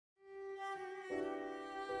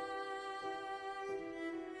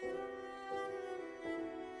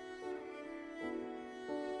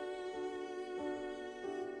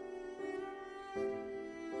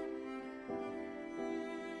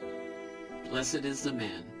Blessed is the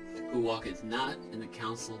man who walketh not in the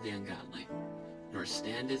counsel of the ungodly, nor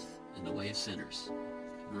standeth in the way of sinners,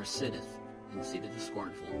 nor sitteth in the seat of the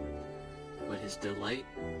scornful. But his delight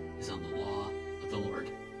is on the law of the Lord,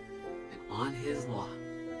 and on his law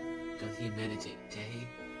doth he meditate day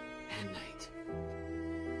and night.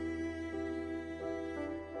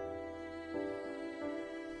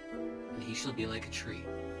 And he shall be like a tree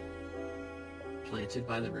planted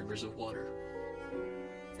by the rivers of water,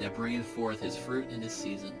 that bringeth forth his fruit in his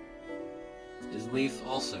season. His leaf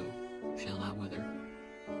also shall not wither,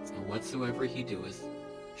 and whatsoever he doeth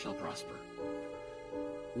shall prosper.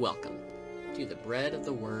 Welcome to the Bread of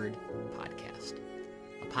the Word podcast,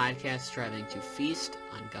 a podcast striving to feast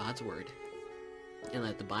on God's Word and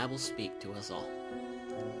let the Bible speak to us all.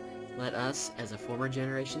 Let us, as a former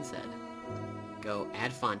generation said, go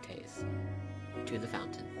ad fontes, to the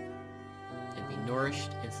fountain, and be nourished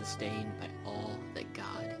and sustained by all that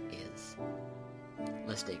God is.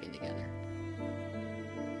 Let's dig in together.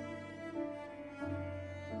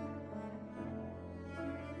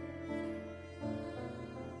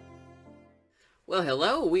 Well,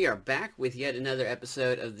 hello. We are back with yet another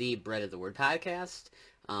episode of the Bread of the Word podcast.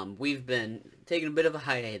 We've been taking a bit of a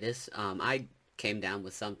hiatus. I came down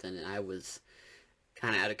with something, and I was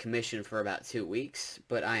kind of out of commission for about 2 weeks,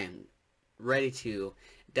 but I am ready to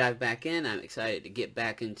dive back in. I'm excited to get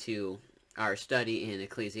back into our study in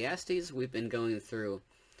Ecclesiastes. We've been going through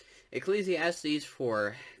Ecclesiastes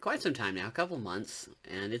for quite some time now, a couple months,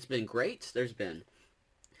 and it's been great. There's been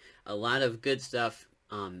a lot of good stuff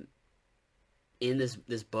in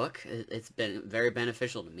this book. It's been very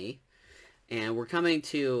beneficial to me, and we're coming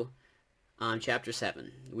to chapter 7.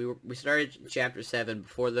 We started chapter 7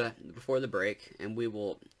 before the break, and we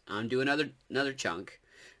will do another chunk.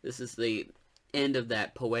 This is the end of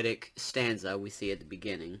that poetic stanza we see at the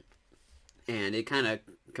beginning, and it kind of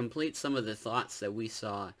completes some of the thoughts that we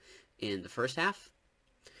saw in the first half.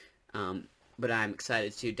 But I'm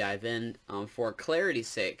excited to dive in. For clarity's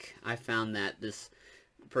sake, I found that this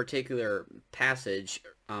particular passage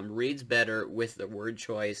reads better with the word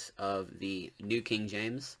choice of the New King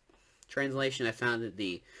James translation. I found that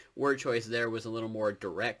the word choice there was a little more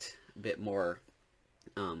direct, a bit more,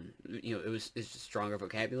 it's just stronger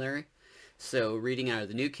vocabulary. So reading out of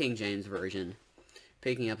the New King James Version,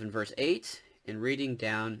 picking up in verse 8 and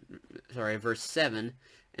verse 7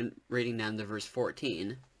 and reading down to verse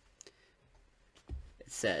 14,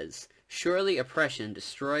 it says, "Surely oppression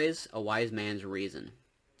destroys a wise man's reason,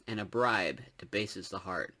 and a bribe debases the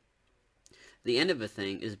heart. The end of a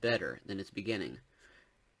thing is better than its beginning.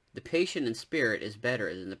 The patient in spirit is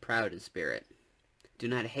better than the proud in spirit. Do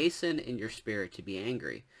not hasten in your spirit to be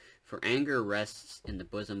angry, for anger rests in the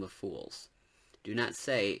bosom of fools. Do not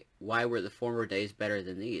say, why were the former days better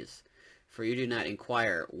than these? For you do not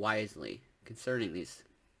inquire wisely concerning this.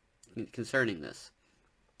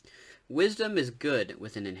 Wisdom is good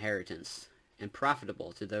with an inheritance, and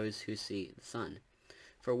profitable to those who see the sun.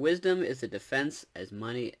 For wisdom is a defense as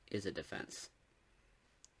money is a defense.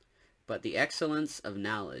 But the excellence of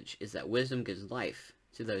knowledge is that wisdom gives life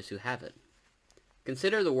to those who have it.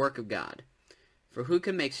 Consider the work of God, for who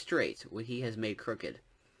can make straight what he has made crooked?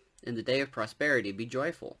 In the day of prosperity be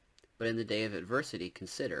joyful, but in the day of adversity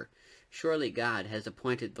consider, surely God has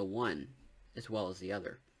appointed the one as well as the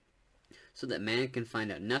other, so that man can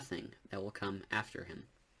find out nothing that will come after him."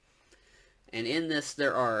 And in this,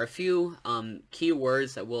 there are a few key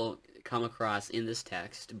words that we'll come across in this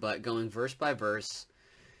text, but going verse by verse,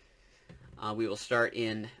 we will start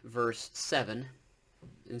in verse 7.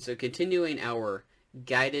 And so continuing our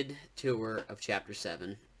guided tour of chapter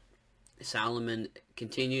 7, Solomon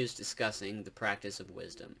continues discussing the practice of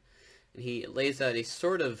wisdom. And he lays out a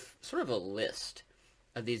sort of a list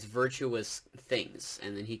of these virtuous things,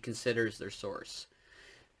 and then he considers their source.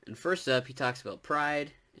 And first up, he talks about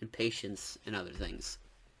pride and patience and other things.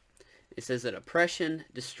 It says that oppression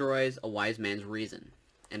destroys a wise man's reason,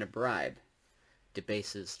 and a bribe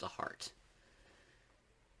debases the heart.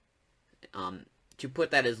 To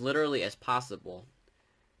put that as literally as possible,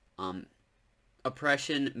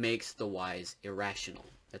 oppression makes the wise irrational.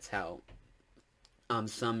 That's how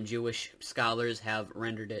some Jewish scholars have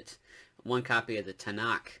rendered it. One copy of the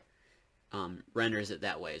Tanakh renders it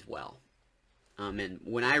that way as well. And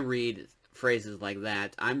when I read phrases like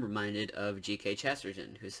that, I'm reminded of G.K.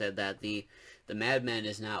 Chesterton, who said that the madman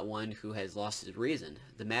is not one who has lost his reason.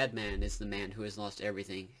 The madman is the man who has lost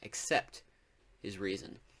everything except his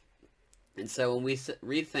reason. And so when we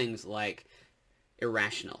read things like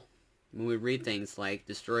irrational, when we read things like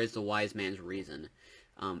destroys the wise man's reason,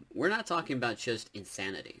 we're not talking about just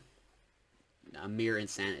insanity, a mere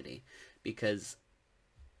insanity, because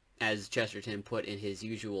as Chesterton put in his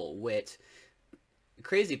usual wit,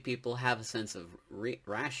 crazy people have a sense of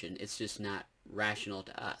ration. It's just not rational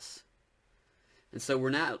to us. And so we're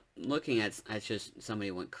not looking at just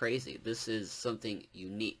somebody went crazy. This is something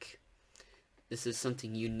unique. This is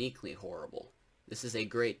something uniquely horrible. This is a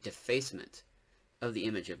great defacement of the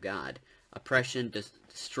image of God. Oppression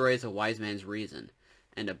destroys a wise man's reason,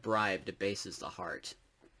 and a bribe debases the heart.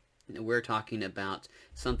 And we're talking about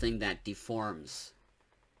something that deforms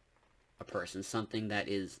a person, something that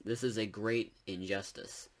this is a great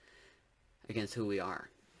injustice against who we are.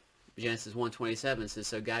 Genesis 1:27 says,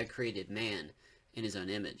 "So God created man in his own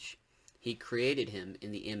image. He created him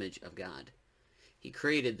in the image of God. He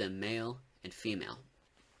created them male and female."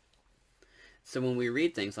 So when we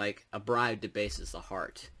read things like a bribe debases the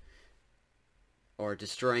heart, or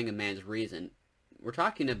destroying a man's reason, we're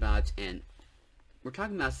talking about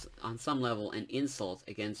on some level an insult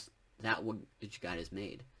against that which God has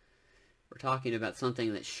made. We're talking about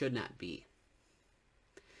something that should not be.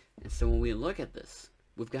 And so when we look at this,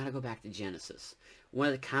 we've got to go back to Genesis. One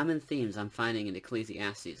of the common themes I'm finding in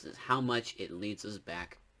Ecclesiastes is how much it leads us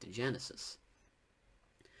back to Genesis.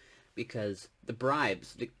 Because the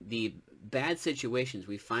bribes, the bad situations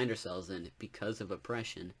we find ourselves in because of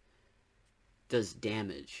oppression, does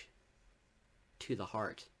damage to the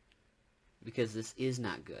heart. Because this is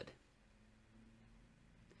not good.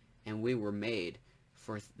 And we were made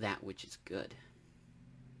for that which is good.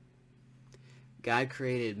 God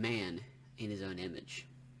created man in his own image.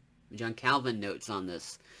 John Calvin notes on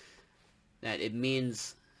this that it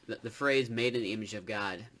means that the phrase made in the image of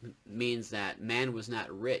God means that man was not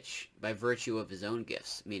rich by virtue of his own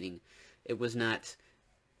gifts, meaning it was not,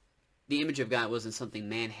 the image of God wasn't something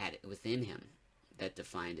man had within him that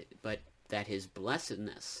defined it, but that his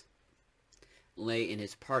blessedness lay in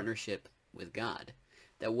his partnership with God.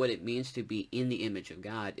 That what it means to be in the image of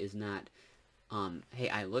God is not, hey,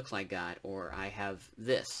 I look like God, or I have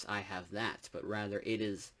this, I have that, but rather it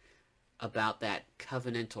is about that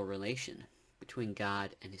covenantal relation between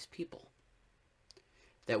God and his people.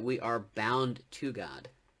 That we are bound to God,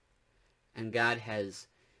 and God has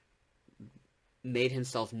made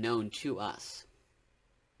himself known to us.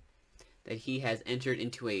 That he has entered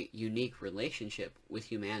into a unique relationship with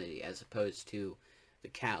humanity as opposed to the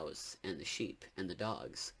cows and the sheep and the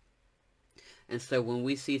dogs. And so when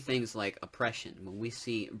we see things like oppression, when we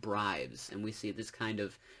see bribes, and we see this kind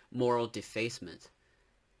of moral defacement,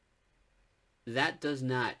 that does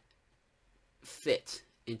not fit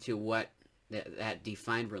into what that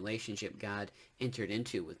defined relationship God entered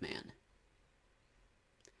into with man.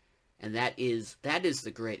 And that is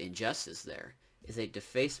the great injustice there, is a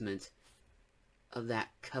defacement of that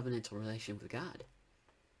covenantal relation with God.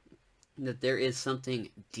 That there is something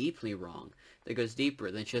deeply wrong that goes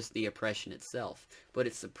deeper than just the oppression itself, but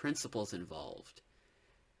it's the principles involved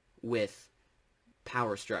with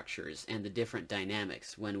power structures and the different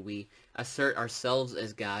dynamics when we assert ourselves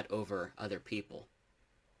as God over other people.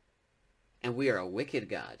 And we are a wicked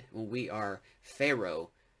God when we are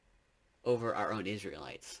Pharaoh over our own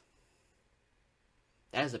Israelites.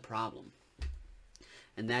 That is a problem.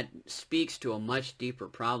 And that speaks to a much deeper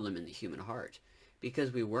problem in the human heart.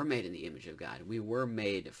 Because we were made in the image of God. We were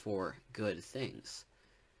made for good things.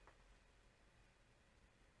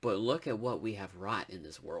 But look at what we have wrought in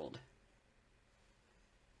this world.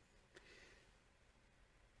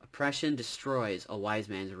 Oppression destroys a wise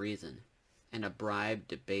man's reason, and a bribe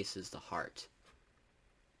debases the heart.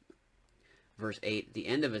 Verse 8, the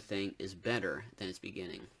end of a thing is better than its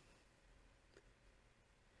beginning.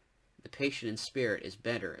 The patient in spirit is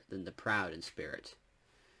better than the proud in spirit.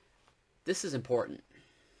 This is important.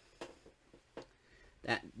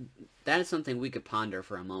 That is something we could ponder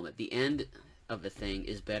for a moment. The end of a thing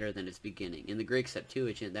is better than its beginning. In the Greek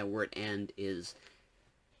Septuagint, that word end is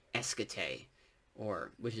eschate,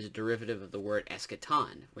 which is a derivative of the word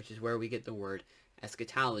eschaton, which is where we get the word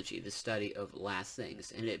eschatology, the study of last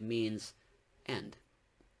things. And it means end.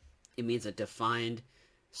 It means a defined,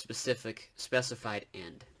 specified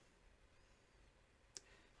end.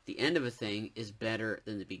 The end of a thing is better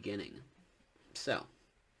than the beginning. So,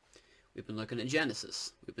 we've been looking at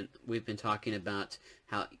Genesis. We've been talking about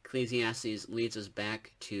how Ecclesiastes leads us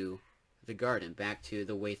back to the garden, back to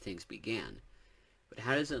the way things began. But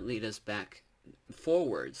how does it lead us back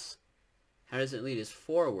forwards? How does it lead us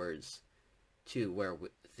forwards to where we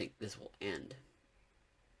think this will end?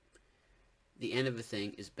 The end of a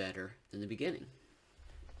thing is better than the beginning.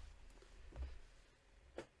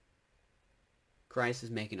 Christ is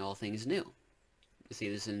making all things new. You see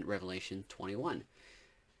this in Revelation 21.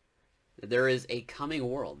 There is a coming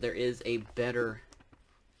world. There is a better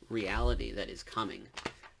reality that is coming.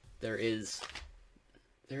 there is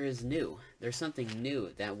new. There's something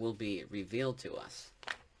new that will be revealed to us.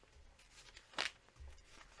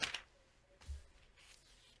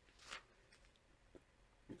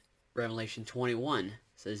 Revelation 21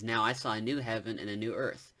 says, "Now I saw a new heaven and a new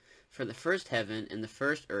earth, for the first heaven and the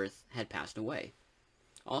first earth had passed away.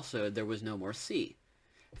 Also there was no more sea.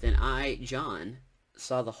 Then I, John,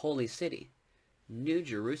 saw the holy city, New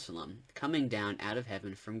Jerusalem, coming down out of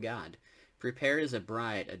heaven from God, prepared as a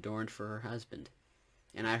bride adorned for her husband.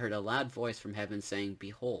 And I heard a loud voice from heaven saying,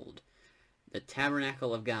 Behold, the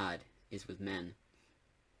tabernacle of God is with men,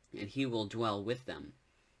 and he will dwell with them,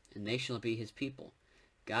 and they shall be his people.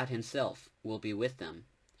 God himself will be with them,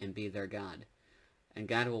 and be their God. And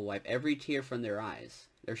God will wipe every tear from their eyes.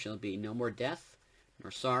 There shall be no more death,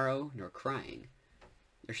 nor sorrow, nor crying.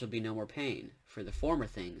 There shall be no more pain, for the former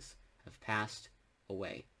things have passed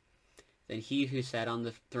away. Then he who sat on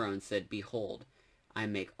the throne said, Behold, I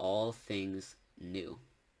make all things new.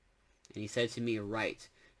 And he said to me, Write,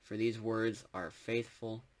 for these words are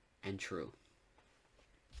faithful and true."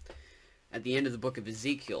 At the end of the book of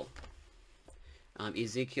Ezekiel,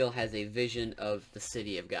 Ezekiel has a vision of the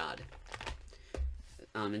city of God.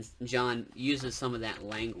 And John uses some of that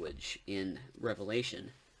language in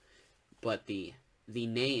Revelation, but the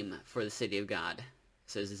name for the city of God,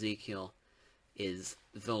 says Ezekiel, is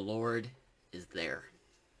 "The Lord is there."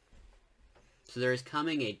 So there is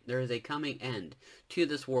a coming end to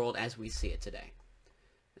this world as we see it today.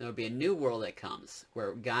 There will be a new world that comes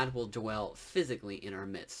where God will dwell physically in our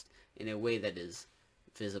midst in a way that is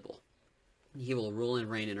visible. He will rule and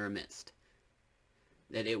reign in our midst.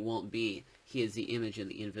 That it won't be he is the image of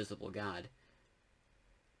the invisible God,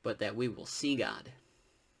 but that we will see God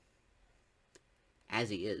as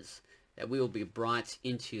he is. That we will be brought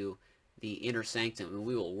into the inner sanctum and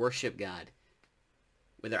we will worship God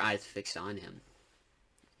with our eyes fixed on him.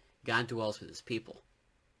 God dwells with his people.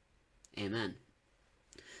 Amen.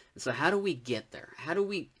 And so how do we get there? How do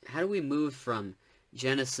we move from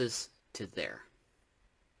Genesis to there?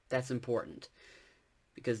 That's important.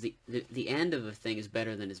 Because the end of a thing is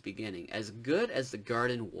better than its beginning. As good as the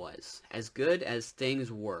garden was, as good as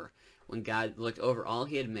things were, when God looked over all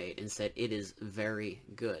he had made and said, It is very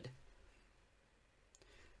good,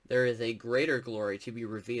 there is a greater glory to be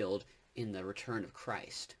revealed in the return of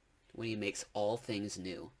Christ, when he makes all things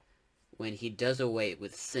new, when he does away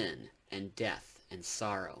with sin and death and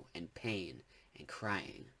sorrow and pain and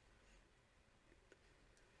crying.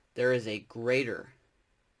 There is a greater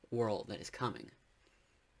world that is coming.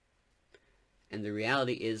 And the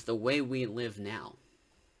reality is the way we live now,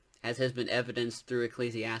 as has been evidenced through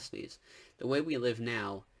Ecclesiastes, the way we live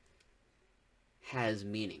now has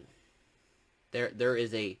meaning. There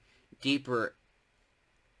is a deeper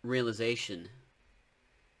realization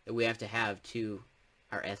that we have to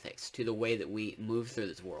our ethics, to the way that we move through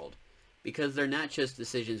this world, because they're not just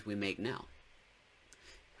decisions we make now.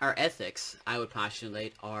 Our ethics, I would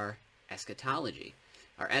postulate, are eschatology.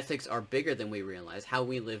 Our ethics are bigger than we realize. How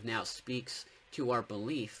we live now speaks to our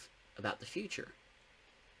belief about the future.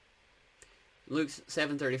 Luke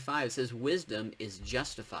 7:35 says, Wisdom is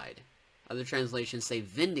justified. Other translations say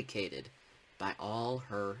vindicated by all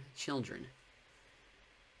her children.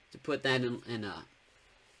 To put that in a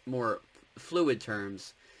more fluid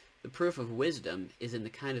terms, the proof of wisdom is in the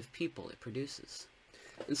kind of people it produces.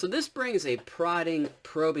 And so this brings a probing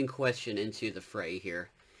question into the fray here.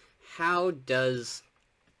 How does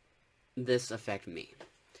this affect me?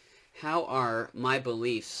 How are my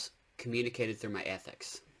beliefs communicated through my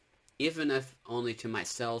ethics, even if only to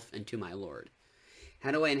myself and to my Lord?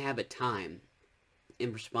 How do I inhabit time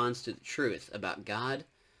in response to the truth about God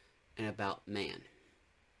and about man?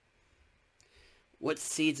 What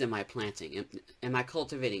seeds am I planting? Am I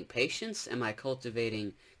cultivating patience? Am I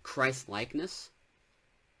cultivating Christ-likeness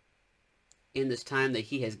in this time that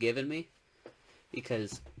he has given me?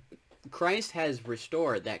 Because Christ has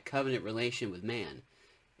restored that covenant relation with man,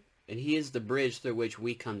 and he is the bridge through which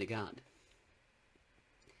we come to God.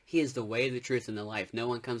 He is the way, the truth, and the life. No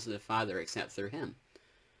one comes to the Father except through him.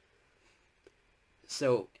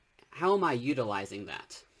 So, how am I utilizing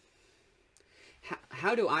that?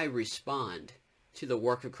 How do I respond to the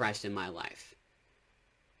work of Christ in my life?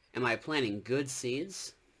 Am I planting good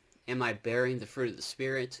seeds? Am I bearing the fruit of the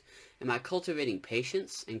Spirit? Am I cultivating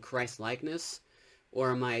patience and Christ-likeness?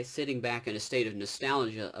 Or am I sitting back in a state of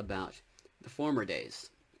nostalgia about the former days?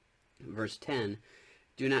 Verse 10,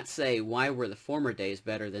 Do not say, Why were the former days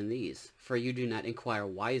better than these? For you do not inquire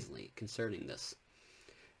wisely concerning this.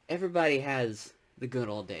 Everybody has the good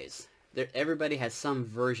old days. Everybody has some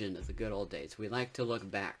version of the good old days. We like to look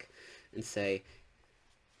back and say,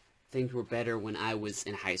 things were better when I was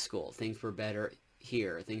in high school. Things were better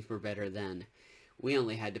here. Things were better then. We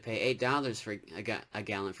only had to pay $8 for a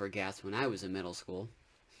gallon for gas when I was in middle school.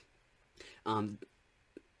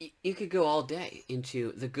 You could go all day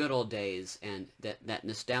into the good old days and that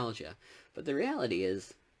nostalgia. But the reality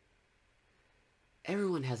is,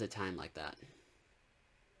 everyone has a time like that.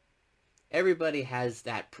 Everybody has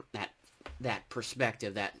that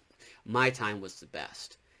perspective that my time was the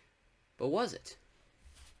best. But was it?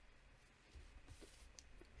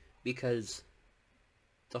 Because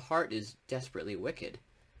the heart is desperately wicked.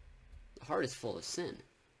 The heart is full of sin.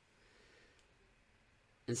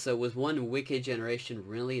 And so was one wicked generation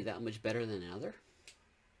really that much better than another?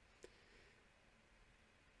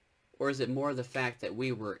 Or is it more the fact that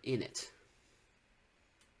we were in it?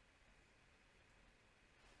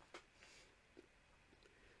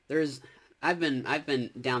 I've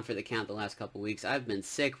been down for the count the last couple of weeks. I've been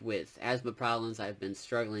sick with asthma problems. I've been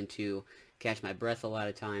struggling to catch my breath a lot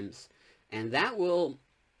of times. And that will,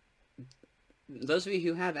 those of you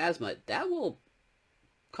who have asthma, that will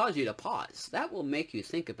cause you to pause. That will make you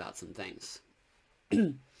think about some things.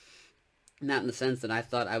 Not in the sense that I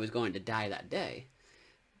thought I was going to die that day.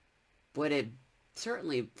 But it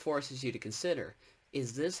certainly forces you to consider,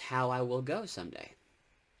 is this how I will go someday?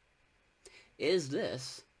 Is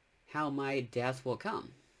this how my death will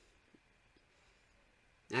come?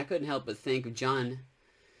 I couldn't help but think of John,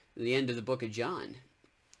 the end of the book of John,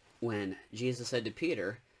 when Jesus said to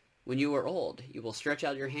Peter, when you are old, you will stretch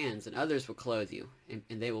out your hands and others will clothe you, and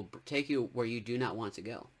they will take you where you do not want to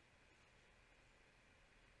go.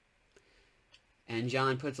 And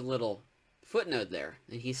John puts a little footnote there,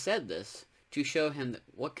 and he said this to show him that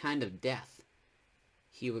what kind of death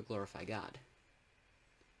he would glorify God.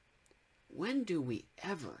 When do we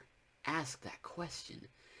ever ask that question?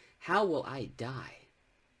 How will I die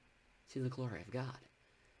to the glory of God?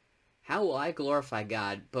 How will I glorify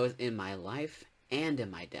God both in my life and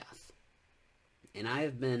in my death? And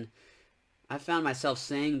I found myself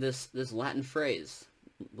saying this Latin phrase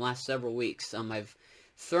the last several weeks. I've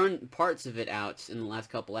thrown parts of it out in the last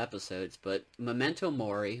couple episodes, but memento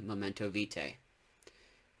mori, memento vitae.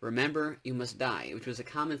 Remember, you must die, which was a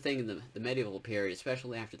common thing in the medieval period,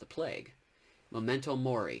 especially after the plague. Memento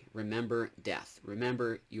mori, remember death.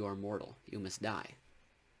 Remember, you are mortal. You must die.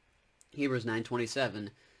 Hebrews 9:27,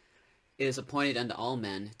 it is appointed unto all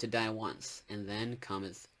men to die once, and then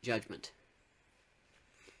cometh judgment.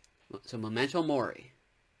 So memento mori,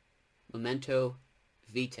 memento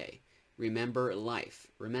vitae, remember life.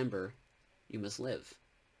 Remember, you must live.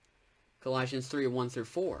 Colossians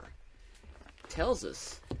 3:1-4 tells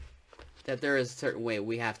us that there is a certain way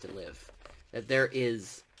we have to live. That there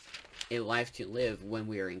is a life to live when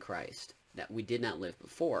we are in Christ, that we did not live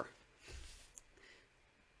before.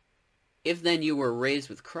 If then you were raised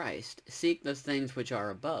with Christ, seek those things which are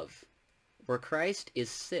above, where Christ is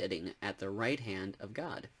sitting at the right hand of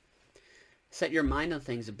God. Set your mind on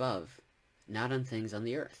things above, not on things on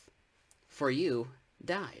the earth. For you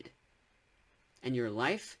died, and your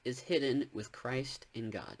life is hidden with Christ in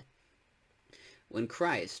God. When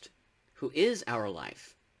Christ, who is our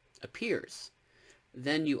life, appears,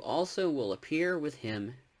 then you also will appear with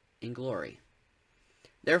him in glory.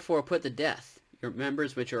 Therefore put to death your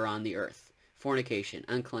members which are on the earth, fornication,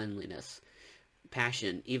 uncleanliness,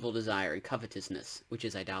 passion, evil desire, and covetousness, which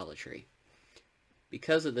is idolatry.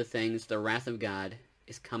 Because of the things the wrath of God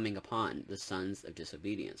is coming upon the sons of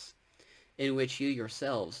disobedience, in which you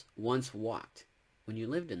yourselves once walked when you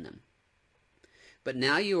lived in them. But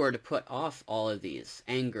now you are to put off all of these,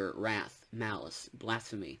 anger, wrath, malice,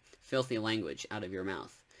 blasphemy, filthy language out of your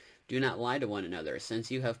mouth. Do not lie to one another, since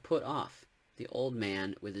you have put off the old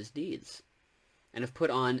man with his deeds, and have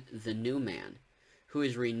put on the new man, who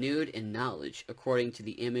is renewed in knowledge according to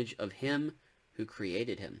the image of him who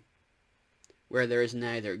created him, where there is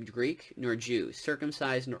neither Greek nor Jew,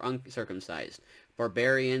 circumcised nor uncircumcised,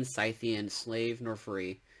 barbarian, Scythian, slave nor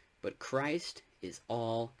free, but Christ is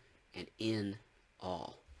all and in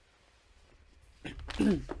all.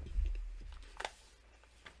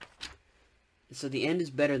 So the end is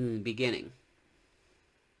better than the beginning.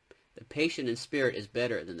 The patient in spirit is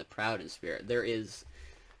better than the proud in spirit. This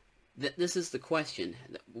is the question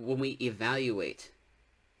when we evaluate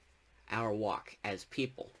our walk as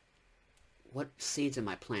people. What seeds am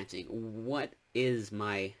I planting? What is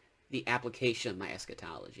the application of my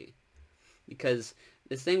eschatology? Because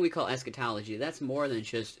this thing we call eschatology, that's more than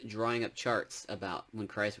just drawing up charts about when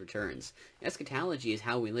Christ returns. Eschatology is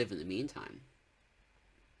how we live in the meantime.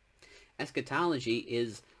 Eschatology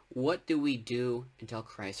is, what do we do until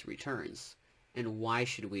Christ returns? And why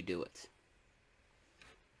should we do it?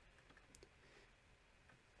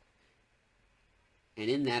 And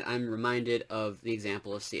in that, I'm reminded of the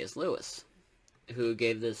example of C.S. Lewis, who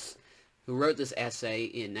wrote this essay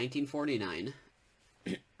in 1949,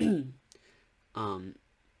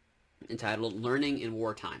 entitled "Learning in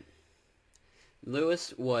Wartime."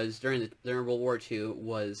 Lewis was during World War II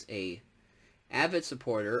was a avid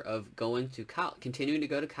supporter of continuing to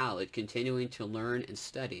go to college, continuing to learn and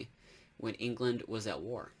study when England was at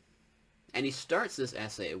war. And he starts this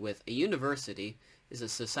essay with, "A university is a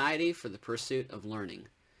society for the pursuit of learning.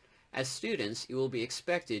 As students, you will be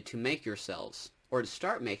expected to make yourselves, or to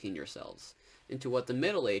start making yourselves, into what the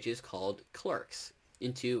Middle Ages called clerks,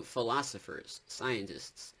 into philosophers,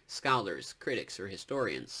 scientists, scholars, critics, or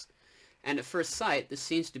historians. And at first sight, this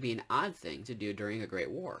seems to be an odd thing to do during a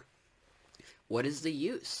great war. What is the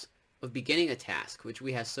use of beginning a task which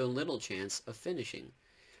we have so little chance of finishing?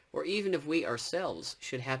 Or even if we ourselves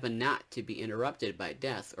should happen not to be interrupted by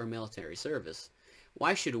death or military service,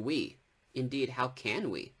 why should we, indeed how can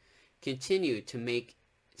we, continue to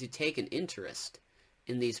take an interest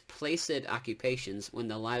in these placid occupations when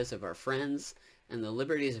the lives of our friends and the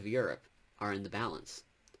liberties of Europe are in the balance?"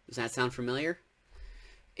 Does that sound familiar?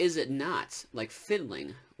 Is it not like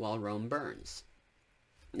fiddling while Rome burns?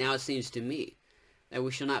 Now it seems to me that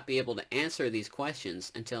we shall not be able to answer these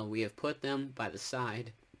questions until we have put them by the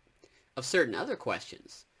side of certain other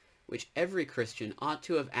questions, which every Christian ought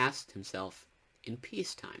to have asked himself in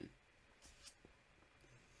peacetime.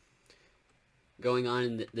 Going on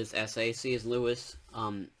in this essay, C.S. Lewis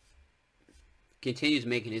continues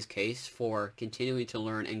making his case for continuing to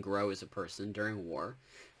learn and grow as a person during war,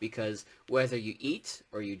 because whether you eat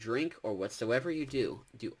or you drink or whatsoever you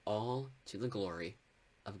do all to the glory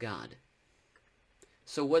of God.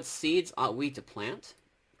 So what seeds ought we to plant?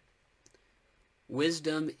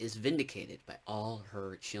 Wisdom is vindicated by all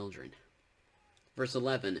her children. Verse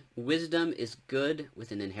 11, "Wisdom is good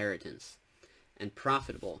with an inheritance, and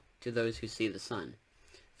profitable to those who see the sun.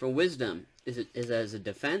 For wisdom is as a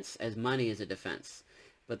defense as money is a defense.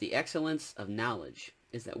 But the excellence of knowledge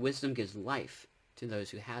is that wisdom gives life to those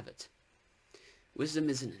who have it." Wisdom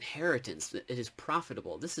is an inheritance. It is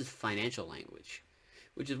profitable. This is financial language,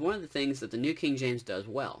 which is one of the things that the New King James does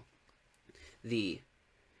well. The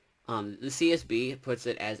CSB puts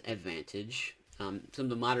it as advantage. Some of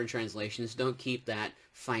the modern translations don't keep that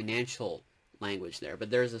financial language there, but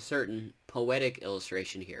there's a certain poetic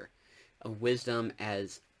illustration here of wisdom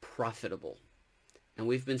as profitable. And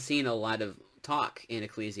we've been seeing a lot of talk in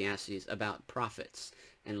Ecclesiastes about profits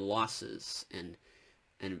and losses and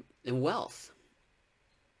wealth.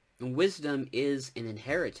 And wisdom is an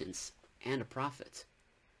inheritance and a profit.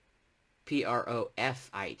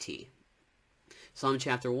 Profit. Psalm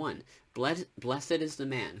chapter 1. "Blessed is the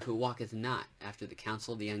man who walketh not after the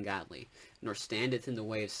counsel of the ungodly, nor standeth in the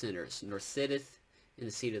way of sinners, nor sitteth in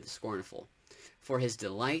the seat of the scornful. For his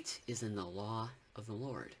delight is in the law of the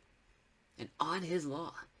Lord, and on his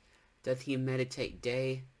law doth he meditate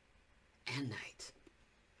day and night.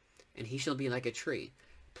 And he shall be like a tree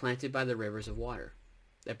planted by the rivers of water,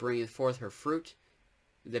 that bringeth forth her fruit,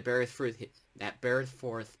 that beareth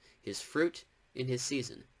forth his fruit in his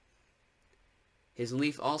season. His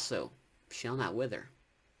leaf also shall not wither,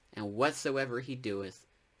 and whatsoever he doeth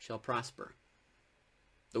shall prosper.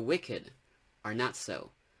 The wicked are not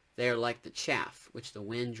so. They are like the chaff which the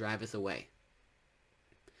wind driveth away.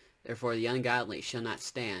 Therefore the ungodly shall not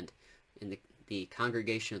stand in the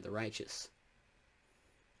congregation of the righteous.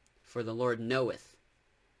 For the Lord knoweth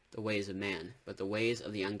the ways of man, but the ways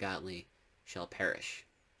of the ungodly shall perish."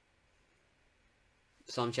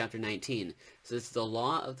 Psalm chapter 19 says, "The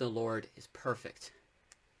law of the Lord is perfect,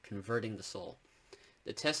 converting the soul.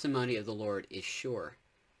 The testimony of the Lord is sure,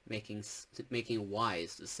 making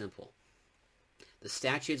wise the simple. The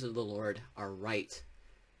statutes of the Lord are right,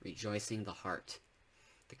 rejoicing the heart.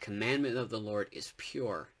 The commandment of the Lord is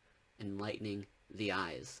pure, enlightening the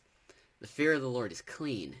eyes. The fear of the Lord is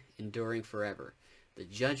clean, enduring forever. The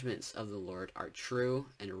judgments of the Lord are true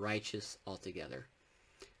and righteous altogether.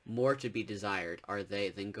 More to be desired are they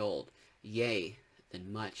than gold, yea,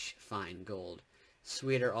 than much fine gold,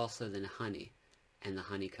 sweeter also than honey and the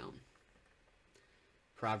honeycomb."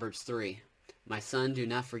 Proverbs 3, "My son, do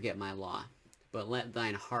not forget my law, but let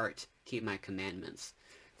thine heart keep my commandments.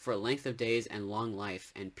 For length of days and long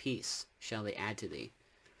life and peace shall they add to thee.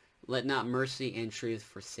 Let not mercy and truth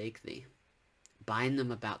forsake thee. Bind them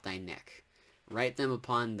about thy neck. Write them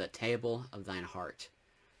upon the table of thine heart.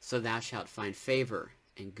 So thou shalt find favor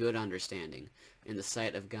and good understanding in the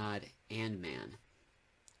sight of God and man.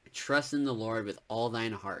 Trust in the Lord with all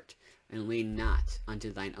thine heart, and lean not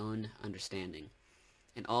unto thine own understanding.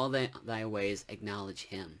 In all thy ways acknowledge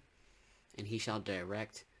him, and he shall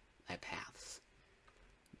direct thy paths."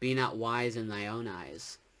 Be not wise in thy own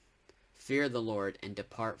eyes. Fear the Lord, and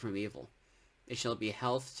depart from evil. It shall be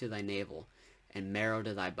health to thy navel, and marrow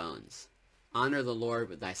to thy bones. Honor the Lord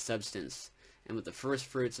with thy substance, and with the first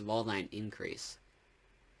fruits of all thine increase.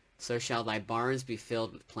 So shall thy barns be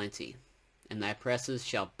filled with plenty, and thy presses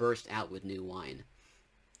shall burst out with new wine.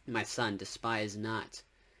 My son, despise not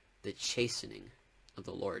the chastening of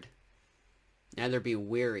the Lord, neither be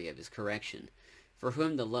weary of his correction. For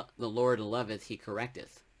whom the Lord loveth he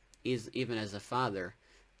correcteth, even as a father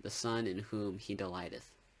the son in whom he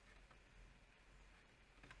delighteth.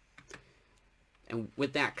 And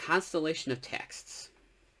with that constellation of texts,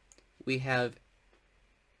 we have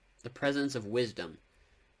the presence of wisdom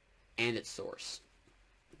and its source.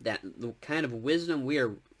 That the kind of wisdom we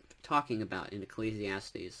are talking about in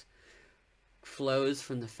Ecclesiastes flows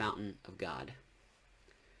from the fountain of God.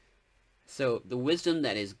 So the wisdom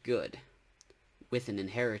that is good with an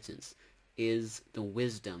inheritance is the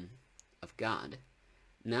wisdom of God,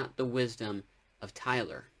 not the wisdom of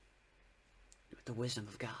Tyler, but the wisdom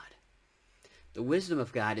of God. The wisdom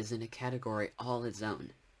of God is in a category all its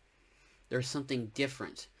own. There's something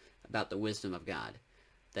different about the wisdom of God,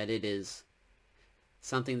 that it is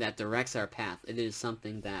something that directs our path. It is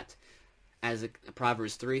something that, as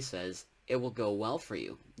Proverbs 3 says, it will go well for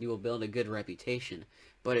you. You will build a good reputation.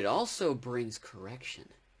 But it also brings correction.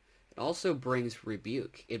 It also brings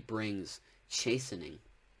rebuke. It brings chastening.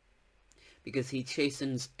 Because he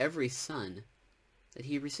chastens every son that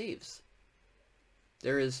he receives.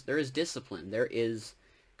 There is discipline. There is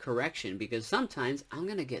correction. Because sometimes I'm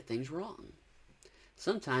going to get things wrong.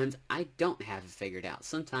 Sometimes I don't have it figured out.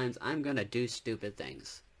 Sometimes I'm going to do stupid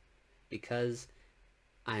things. Because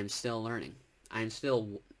I'm still learning. I'm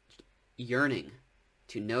still yearning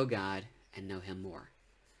to know God and know him more.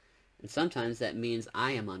 And sometimes that means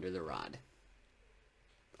I am under the rod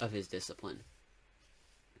of his discipline.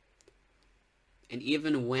 And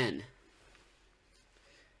even when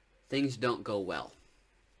things don't go well,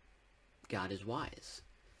 God is wise.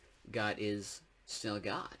 God is still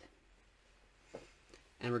God.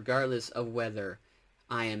 And regardless of whether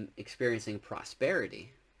I am experiencing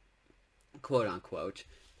prosperity, quote unquote,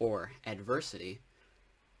 or adversity,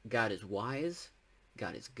 God is wise,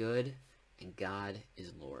 God is good, and God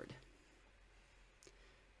is Lord.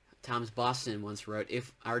 Thomas Boston once wrote,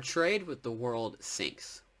 "If our trade with the world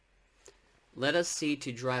sinks, let us see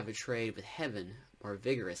to drive a trade with heaven more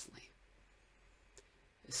vigorously.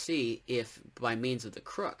 See if, by means of the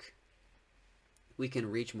crook, we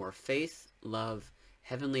can reach more faith, love,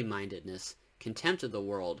 heavenly mindedness, contempt of the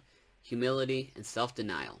world, humility, and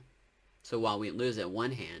self-denial. So while we lose at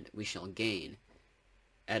one hand, we shall gain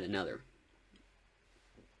at another."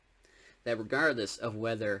 That regardless of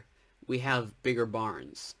whether we have bigger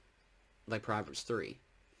barns, like Proverbs 3,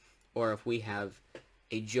 or if we have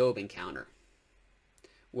a Job encounter,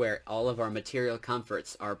 where all of our material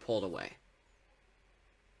comforts are pulled away,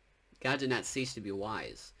 God did not cease to be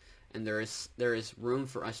wise, and there is room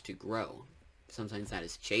for us to grow. Sometimes that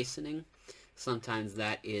is chastening. Sometimes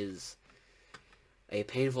that is a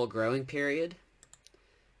painful growing period.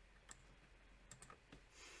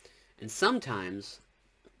 And sometimes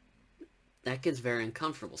that gets very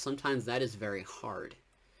uncomfortable. Sometimes that is very hard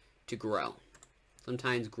to grow.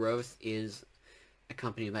 Sometimes growth is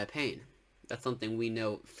accompanied by pain. That's something we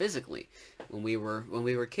know physically. When we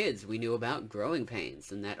were kids, we knew about growing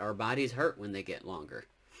pains and that our bodies hurt when they get longer.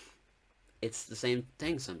 It's the same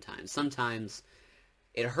thing sometimes. Sometimes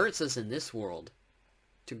it hurts us in this world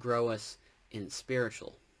to grow us in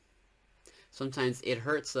spiritual. Sometimes it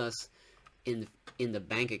hurts us in the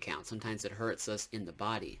bank account. Sometimes it hurts us in the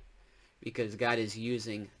body. Because God is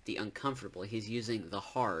using the uncomfortable. He's using the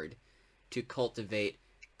hard to cultivate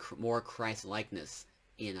more Christ-likeness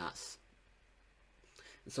in us.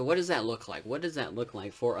 So what does that look like? What does that look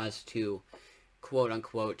like for us to,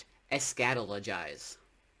 quote-unquote, eschatologize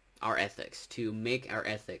our ethics, to make our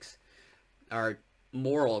ethics, our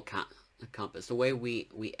moral compass, the way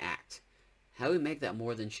we act? How do we make that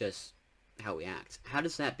more than just how we act? How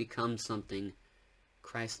does that become something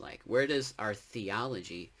Christ-like? Where does our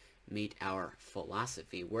theology meet our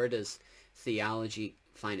philosophy? Where does theology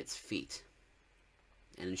find its feet?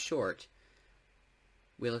 And in short,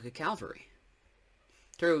 we look at Calvary.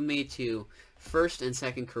 Turn with me to 1st and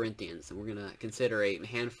 2nd Corinthians, and we're going to consider a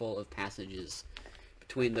handful of passages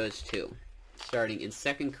between those two, starting in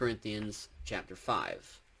 2 Corinthians chapter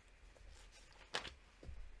 5,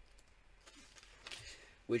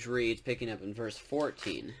 which reads, picking up in verse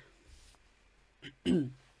 14,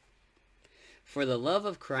 "For the love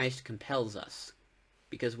of Christ compels us,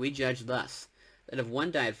 because we judge thus, that if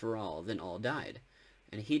one died for all, then all died.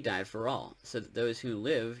 and he died for all, so that those who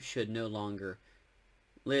live should no longer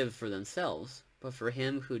live for themselves, but for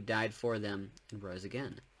him who died for them and rose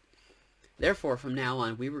again. Therefore, from now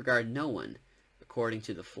on, we regard no one according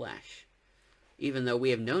to the flesh, even though we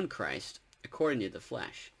have known Christ according to the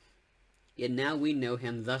flesh. Yet now we know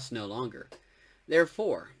him thus no longer.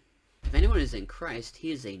 Therefore, if anyone is in Christ,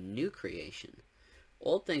 he is a new creation.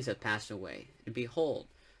 Old things have passed away, and behold,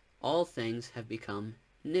 all things have become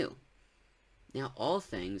new. Now all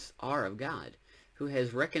things are of God, who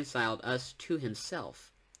has reconciled us to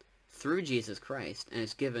himself through Jesus Christ, and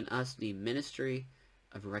has given us the ministry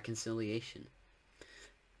of reconciliation.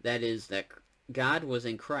 That is, that God was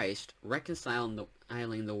in Christ reconciling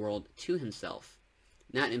the world to himself,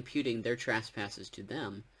 not imputing their trespasses to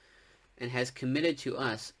them, and has committed to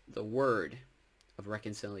us the word of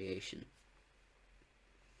reconciliation.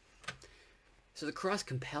 So the cross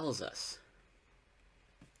compels us.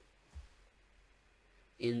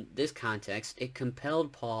 In this context, it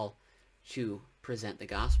compelled Paul to present the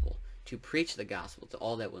gospel, to preach the gospel to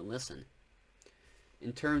all that would listen.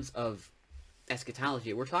 In terms of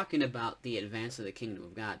eschatology, we're talking about the advance of the kingdom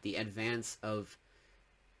of God, the advance of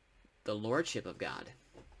the lordship of God.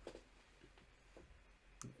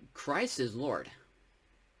 Christ is Lord.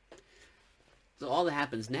 So all that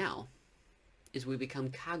happens now is we become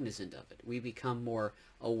cognizant of it. We become more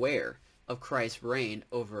aware of Christ's reign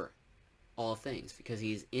over all things, because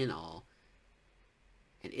he's in all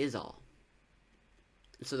and is all.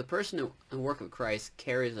 And so the person and work of Christ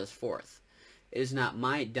carries us forth. It is not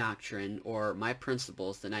my doctrine or my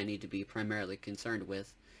principles that I need to be primarily concerned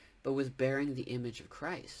with, but with bearing the image of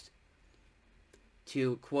Christ.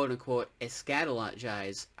 To quote-unquote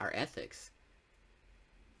eschatologize our ethics.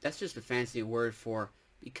 That's just a fancy word for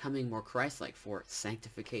becoming more Christ-like, for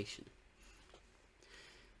sanctification.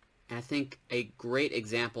 And I think a great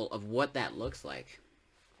example of what that looks like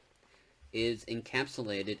is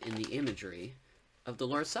encapsulated in the imagery of the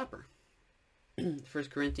Lord's Supper. 1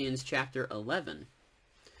 Corinthians chapter 11,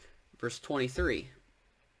 verse 23.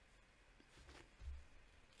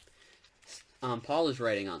 Paul is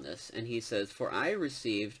writing on this, and he says, "For I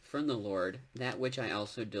received from the Lord that which I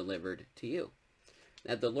also delivered to you,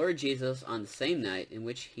 that the Lord Jesus, on the same night in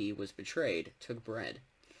which he was betrayed, took bread.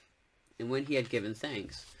 And when he had given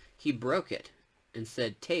thanks, he broke it and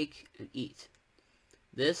said, 'Take and eat.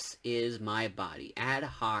 This is my body. Ad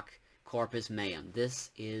hoc corpus meum.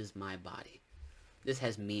 This is my body.'" This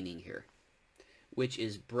has meaning here. "Which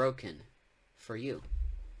is broken for you.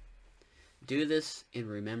 Do this in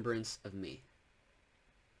remembrance of me."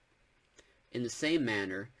 In the same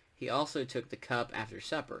manner, he also took the cup after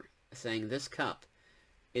supper, saying, "This cup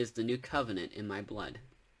is the new covenant in my blood.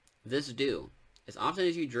 This do, as often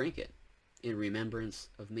as you drink it, in remembrance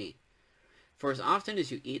of me. For as often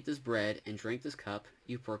as you eat this bread and drink this cup,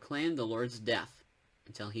 you proclaim the Lord's death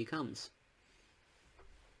until he comes."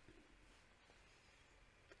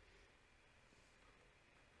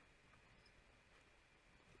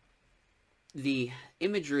 The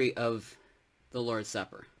imagery of the Lord's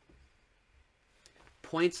Supper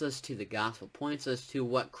points us to the gospel, points us to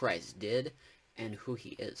what Christ did and who he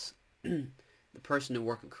is. The person and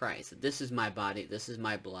work of Christ. This is my body, this is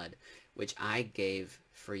my blood, which I gave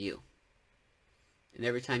for you. And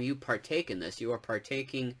every time you partake in this, you are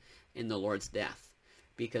partaking in the Lord's death,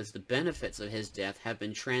 because the benefits of his death have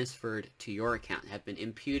been transferred to your account, have been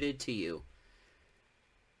imputed to you,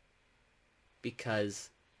 because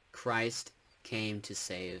Christ came to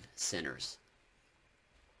save sinners.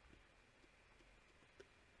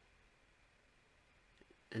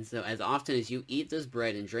 And so as often as you eat this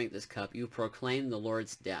bread and drink this cup, you proclaim the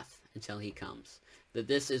Lord's death until he comes. That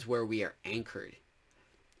this is where we are anchored,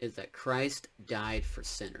 is that Christ died for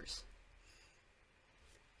sinners.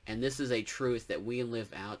 And this is a truth that we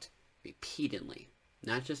live out repeatedly.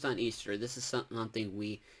 Not just on Easter. This is something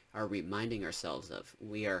we are reminding ourselves of.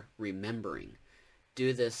 We are remembering.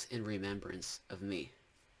 Do this in remembrance of me.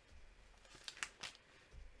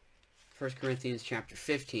 1 Corinthians chapter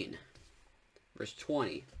 15. Verse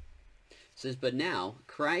 20 says, "But now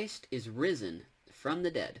Christ is risen from the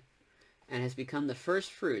dead, and has become the first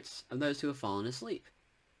fruits of those who have fallen asleep.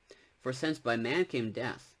 For since by man came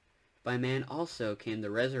death, by man also came the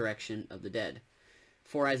resurrection of the dead.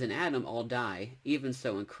 For as in Adam all die, even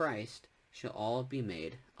so in Christ shall all be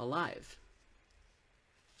made alive."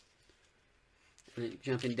 And then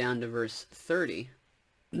jumping down to verse 30,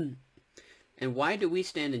 "And why do we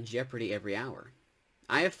stand in jeopardy every hour?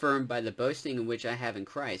 I affirm by the boasting in which I have in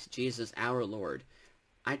Christ Jesus our Lord,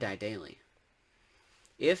 I die daily.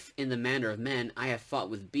 If in the manner of men I have fought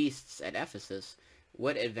with beasts at Ephesus,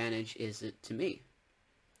 what advantage is it to me?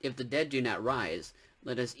 If the dead do not rise,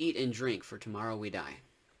 Let us eat and drink, for tomorrow we die.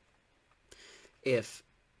 If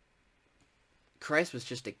Christ was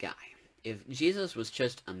just a guy, if Jesus was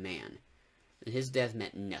just a man, then his death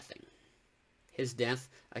meant nothing. His death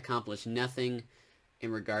accomplished nothing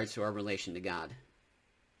in regards to our relation to God.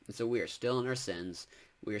 And so we are still in our sins,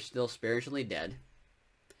 we are still spiritually dead,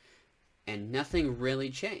 and nothing really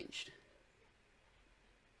changed.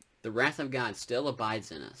 The wrath of God still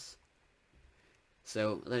abides in us.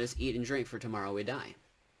 So let us eat and drink, for tomorrow we die.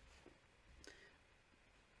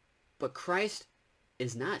 But Christ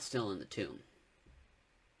is not still in the tomb.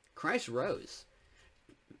 Christ rose,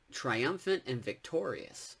 triumphant and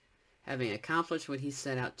victorious, having accomplished what he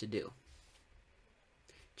set out to do,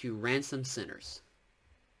 to ransom sinners.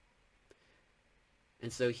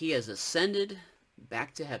 And so he has ascended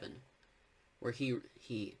back to heaven, where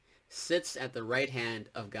he sits at the right hand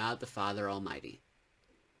of God the Father Almighty.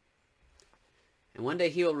 And one day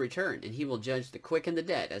he will return, and he will judge the quick and the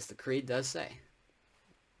dead, as the Creed does say.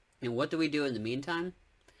 And what do we do in the meantime?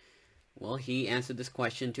 Well, he answered this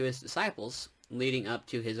question to his disciples leading up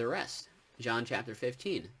to his arrest. John chapter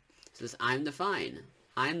 15 says, I'm the vine,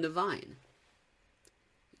 I'm the vine.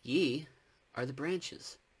 Ye are the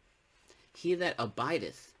branches. He that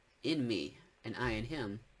abideth in me, and I in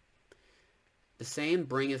him, the same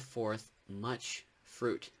bringeth forth much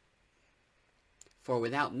fruit. For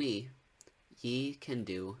without me ye can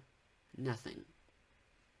do nothing.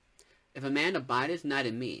 If a man abideth not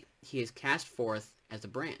in me, he is cast forth as a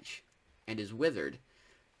branch, and is withered,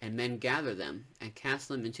 and men gather them, and cast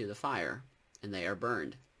them into the fire, and they are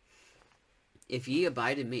burned. If ye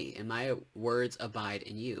abide in me, and my words abide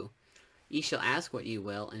in you, ye shall ask what ye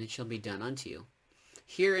will, and it shall be done unto you.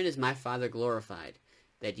 Herein is my Father glorified,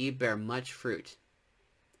 that ye bear much fruit.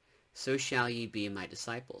 So shall ye be my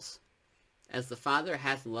disciples. As the Father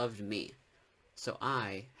hath loved me, so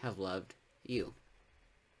I have loved you.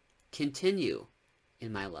 Continue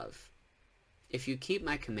in my love. If you keep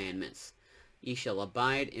my commandments, ye shall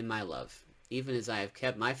abide in my love, even as I have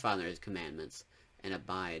kept my Father's commandments, and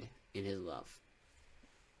abide in his love.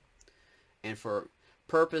 And for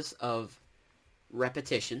purpose of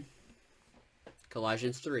repetition,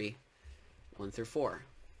 Colossians 3, 1 through 4.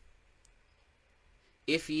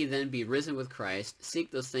 If ye then be risen with Christ,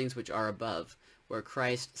 seek those things which are above, where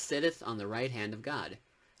Christ sitteth on the right hand of God.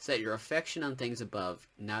 Set your affection on things above,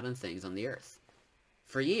 not on things on the earth.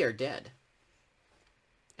 For ye are dead,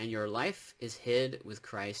 and your life is hid with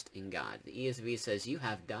Christ in God. The ESV says you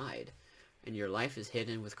have died, and your life is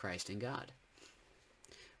hidden with Christ in God.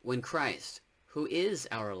 When Christ, who is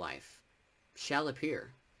our life, shall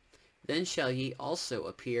appear, then shall ye also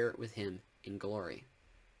appear with him in glory.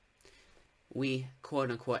 We,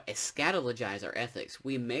 quote-unquote, eschatologize our ethics.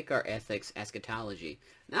 We make our ethics eschatology,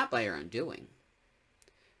 not by our own doing.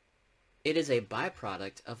 It is a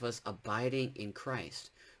byproduct of us abiding in Christ,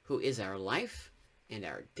 who is our life and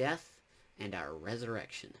our death and our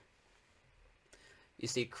resurrection. You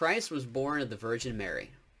see, Christ was born of the Virgin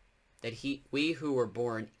Mary, that we who were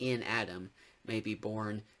born in Adam may be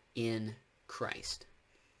born in Christ.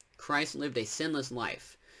 Christ lived a sinless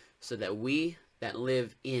life, so that we that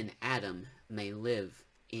live in Adam may live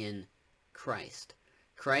in Christ.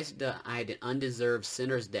 Christ died an undeserved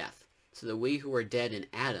sinner's death, so that we who are dead in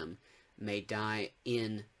Adam may die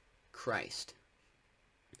in Christ.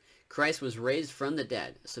 Christ was raised from the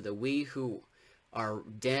dead, so that we who are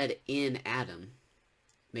dead in Adam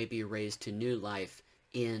may be raised to new life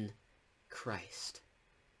in Christ.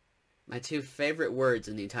 My two favorite words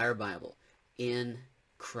in the entire Bible, in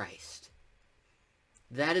Christ.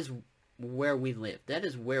 That is where we live. That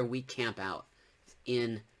is where we camp out,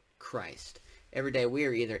 in Christ. Every day we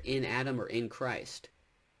are either in Adam or in Christ.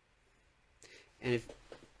 And if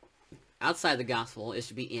outside the gospel is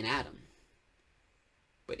to be in Adam,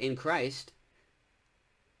 but in Christ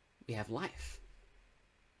we have life.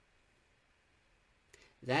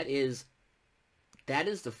 That is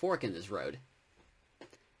the fork in this road.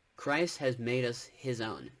 Christ has made us his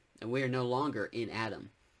own, and we are no longer in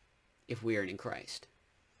Adam if we are in Christ.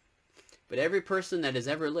 But every person that has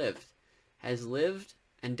ever lived has lived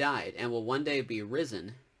and died and will one day be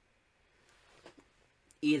risen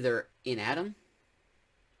either in Adam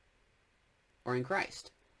or in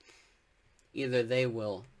Christ. Either they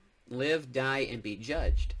will live, die, and be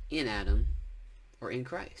judged in Adam or in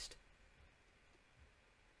Christ.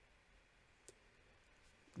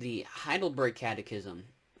 The Heidelberg Catechism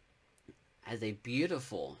has a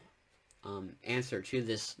beautiful answer to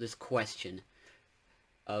this question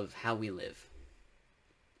of how we live.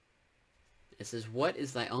 It says, what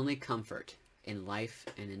is thy only comfort in life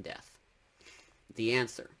and in death? The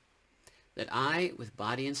answer, that I with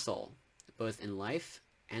body and soul, both in life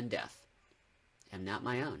and death, am not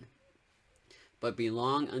my own, but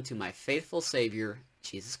belong unto my faithful Savior,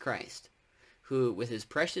 Jesus Christ, who with his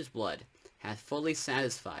precious blood hath fully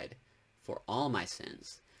satisfied for all my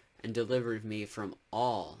sins, and delivered me from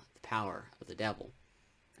all the power of the devil,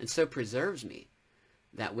 and so preserves me,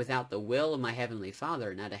 that without the will of my heavenly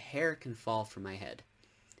Father not a hair can fall from my head,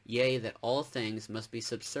 yea, that all things must be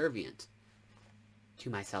subservient to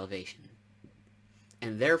my salvation.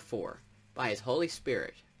 And therefore, by his Holy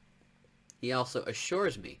Spirit, he also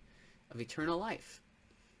assures me of eternal life.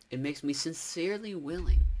 It makes me sincerely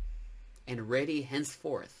willing and ready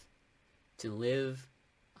henceforth to live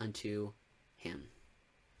unto him.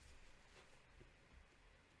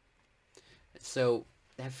 So,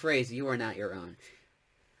 that phrase, you are not your own.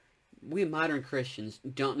 We modern Christians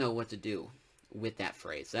don't know what to do with that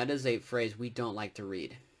phrase. That is a phrase we don't like to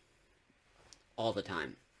read all the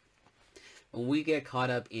time. When we get caught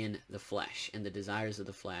up in the flesh and the desires of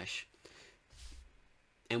the flesh,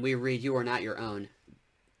 and we read, you are not your own,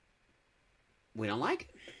 we don't like it.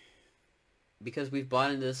 Because we've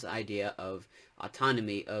bought into this idea of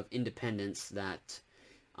autonomy, of independence, that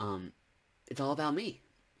it's all about me.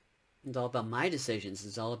 It's all about my decisions.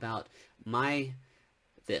 It's all about my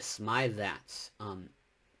this, my that,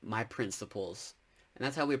 my principles. And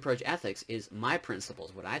that's how we approach ethics, is my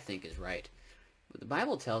principles, what I think is right. But the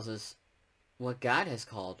Bible tells us what God has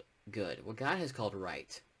called good, what God has called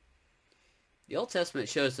right. The Old Testament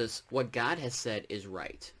shows us what God has said is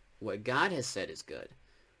right, what God has said is good.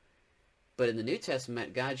 But in the New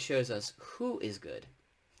Testament, God shows us who is good.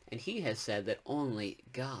 And he has said that only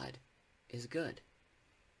God is good.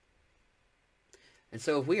 And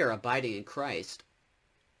so if we are abiding in Christ,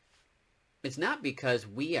 it's not because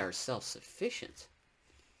we are self-sufficient.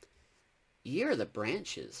 Ye are the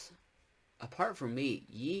branches. Apart from me,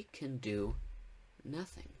 ye can do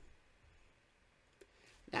nothing.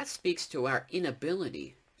 That speaks to our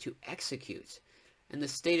inability to execute and the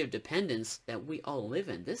state of dependence that we all live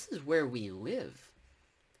in. This is where we live,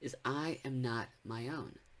 is I am not my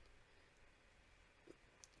own.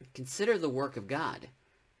 Consider the work of God.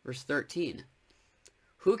 Verse 13.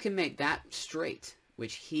 Who can make that straight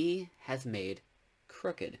which he hath made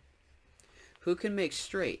crooked? Who can make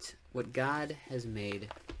straight what God has made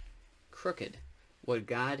crooked? What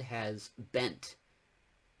God has bent.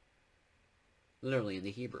 Literally in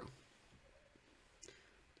the Hebrew.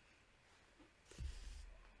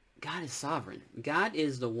 God is sovereign. God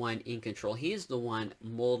is the one in control. He is the one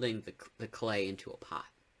molding the clay into a pot.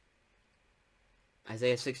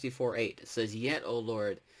 Isaiah 64:8 says, Yet, O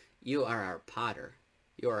Lord, you are our potter.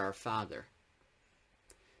 You are our Father.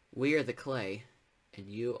 We are the clay, and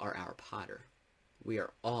you are our potter. We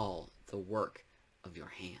are all the work of your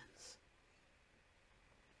hands.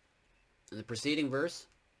 In the preceding verse,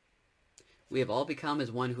 we have all become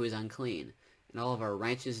as one who is unclean, and all of our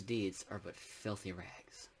righteous deeds are but filthy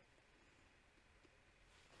rags.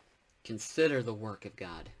 Consider the work of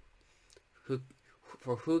God.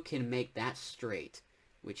 For who can make that straight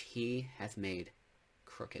which he hath made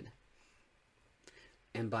crooked?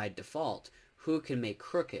 And by default, who can make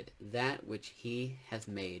crooked that which he hath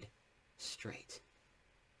made straight?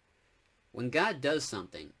 When God does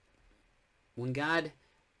something, when God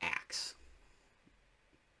acts,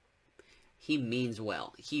 he means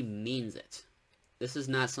well. He means it. This is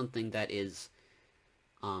not something that is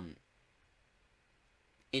an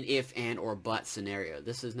if, and, or but scenario.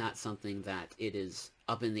 This is not something that it is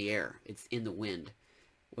up in the air. It's in the wind.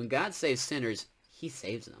 When God saves sinners, he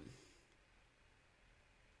saves them.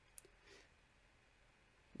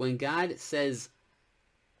 When God says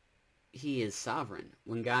he is sovereign,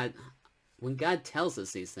 when God tells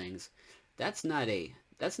us these things, that's not a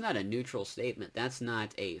neutral statement. That's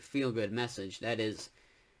not a feel-good message. That is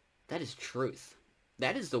truth.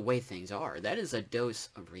 That is the way things are. That is a dose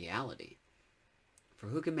of reality. For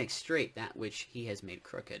who can make straight that which he has made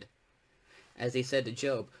crooked? As he said to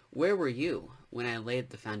Job, where were you when I laid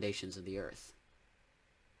the foundations of the earth?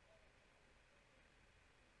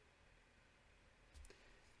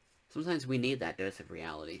 Sometimes we need that dose of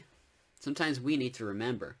reality. Sometimes we need to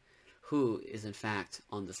remember who is in fact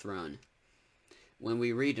on the throne. When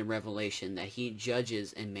we read in Revelation that he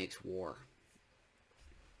judges and makes war.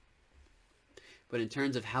 But in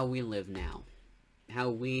terms of how we live now, how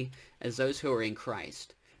we, as those who are in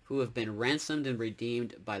Christ, who have been ransomed and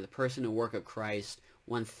redeemed by the person and work of Christ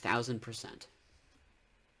 1,000%.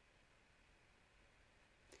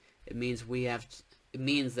 It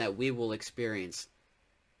means that we will experience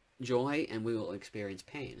joy and we will experience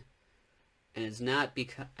pain. And it's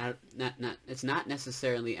it's not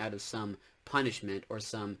necessarily out of some punishment or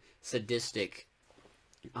some sadistic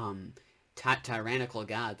tyrannical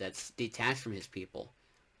God that's detached from his people.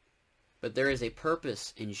 But there is a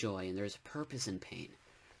purpose in joy, and there is a purpose in pain.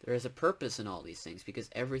 There is a purpose in all these things because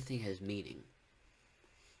everything has meaning.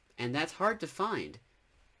 And that's hard to find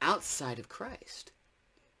outside of Christ.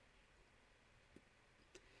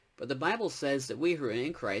 But the Bible says that we who are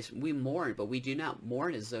in Christ, we mourn, but we do not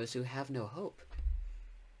mourn as those who have no hope.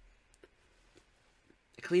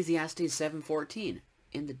 Ecclesiastes 7:14,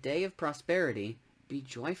 in the day of prosperity, be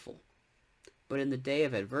joyful. But in the day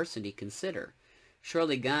of adversity, consider,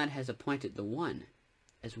 surely God has appointed the one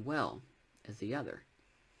as well as the other,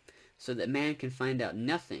 so that man can find out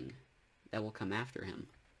nothing that will come after him.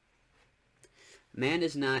 Man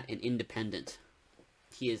is not an independent.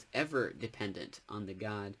 He is ever dependent on the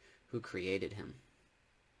God who created him,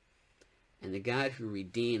 and the God who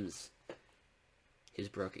redeems his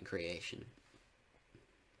broken creation.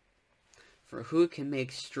 For who can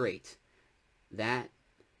make straight that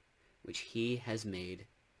which he has made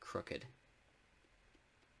crooked?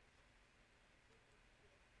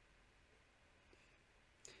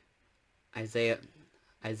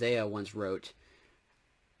 Isaiah once wrote,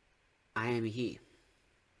 I am he.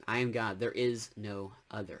 I am God. There is no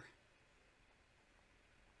other.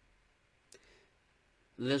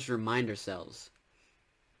 Let us remind ourselves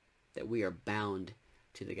that we are bound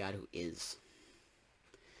to the God who is.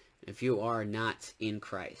 If you are not in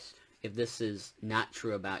Christ, if this is not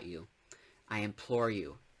true about you, I implore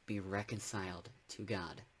you, be reconciled to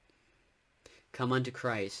God. Come unto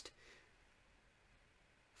Christ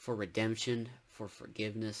for redemption, for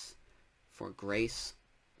forgiveness, for grace.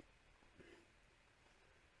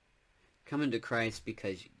 Come unto Christ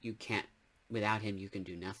because you can't, without him you can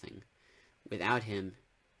do nothing. Without him,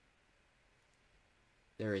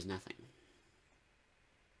 there is nothing.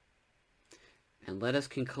 And let us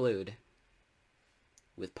conclude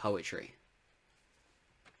with poetry.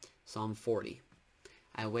 Psalm 40.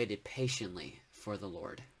 I waited patiently for the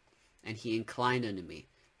Lord, and he inclined unto me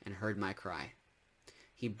and heard my cry.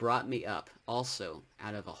 He brought me up also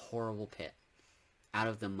out of a horrible pit, out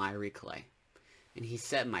of the miry clay, and he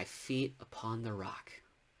set my feet upon the rock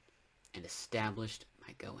and established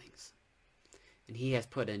my goings. And he hath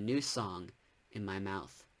put a new song in my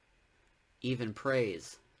mouth, even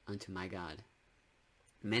praise unto my God.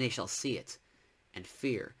 Many shall see it, and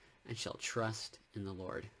fear, and shall trust in the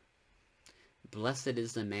Lord. Blessed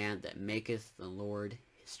is the man that maketh the Lord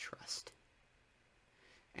his trust,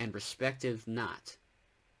 and respecteth not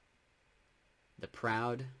the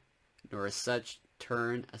proud, nor as such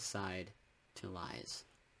turn aside to lies.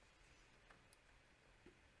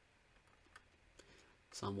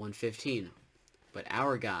 Psalm 115. But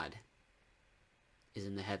our God is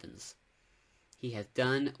in the heavens. He hath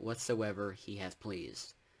done whatsoever he hath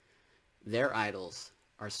pleased. Their idols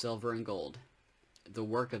are silver and gold, the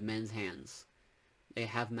work of men's hands. They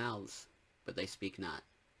have mouths, but they speak not.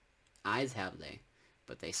 Eyes have they,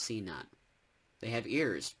 but they see not. They have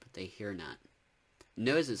ears, but they hear not.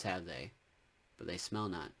 Noses have they, but they smell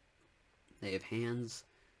not. They have hands,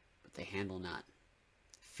 but they handle not.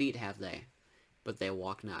 Feet have they, but they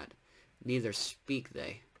walk not. Neither speak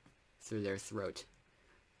they through their throat.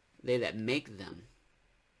 They that make them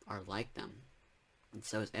are like them, and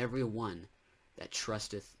so is every one that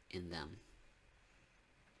trusteth in them.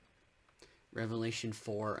 Revelation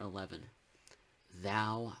 4:11.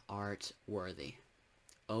 Thou art worthy,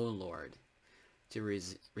 O Lord, to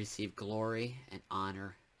receive glory and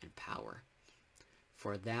honor and power,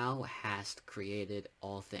 for thou hast created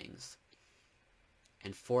all things,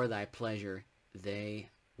 and for thy pleasure they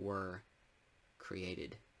were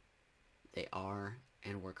created. They are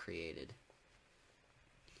and were created.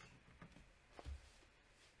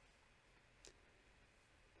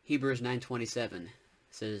 Hebrews 9:27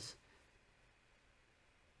 says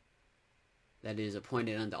that it is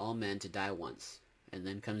appointed unto all men to die once, and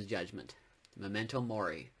then comes judgment. Memento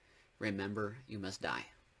mori, remember you must die.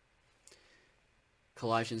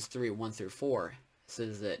 Colossians 3:1-4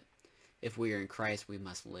 says that if we are in Christ, we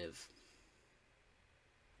must live.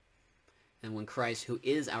 And when Christ, who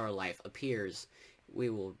is our life, appears, we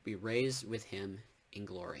will be raised with him in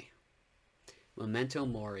glory. Memento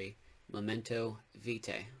mori, memento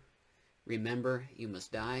vitae. Remember you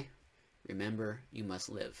must die. Remember you must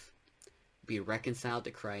live. Be reconciled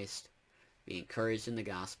to Christ. Be encouraged in the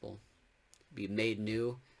gospel. Be made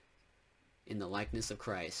new in the likeness of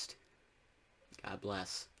Christ. God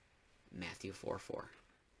bless. Matthew 4:4.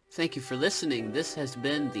 Thank you for listening. This has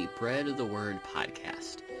been the Bread of the Word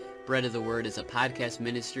podcast. Bread of the Word is a podcast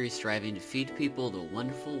ministry striving to feed people the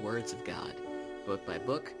wonderful words of God, book by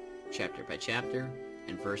book, chapter by chapter,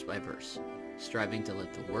 and verse by verse. striving to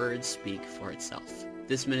let the Word speak for itself.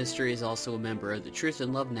 This ministry is also a member of the Truth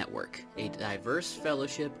and Love Network, a diverse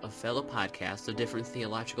fellowship of fellow podcasts of different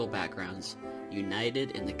theological backgrounds,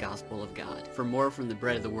 united in the gospel of God. For more from the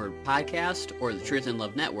Bread of the Word podcast or the Truth and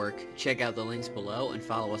Love Network, check out the links below and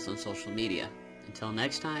follow us on social media. Until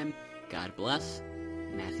next time, God bless.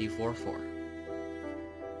 Matthew 4:4.